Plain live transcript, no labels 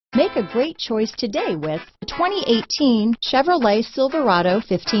Make a great choice today with the 2018 Chevrolet Silverado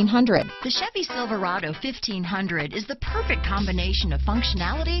 1500. The Chevy Silverado 1500 is the perfect combination of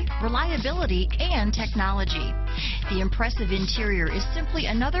functionality, reliability, and technology. The impressive interior is simply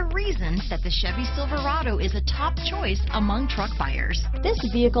another reason that the Chevy Silverado is a top choice among truck buyers. This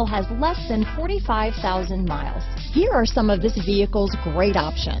vehicle has less than 45,000 miles. Here are some of this vehicle's great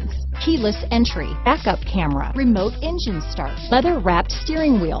options: keyless entry, backup camera, remote engine start, leather-wrapped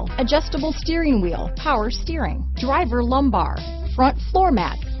steering wheel, adjustable steering wheel, power steering, driver lumbar, front floor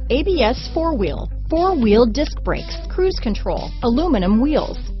mats, ABS four-wheel disc brakes, cruise control, aluminum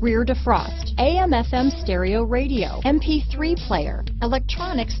wheels, rear defrost, AM/FM stereo radio, MP3 player,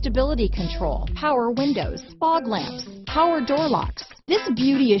 electronic stability control, power windows, fog lamps, power door locks. This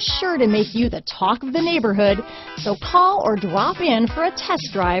beauty is sure to make you the talk of the neighborhood, so call or drop in for a test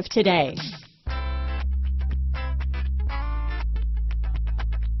drive today.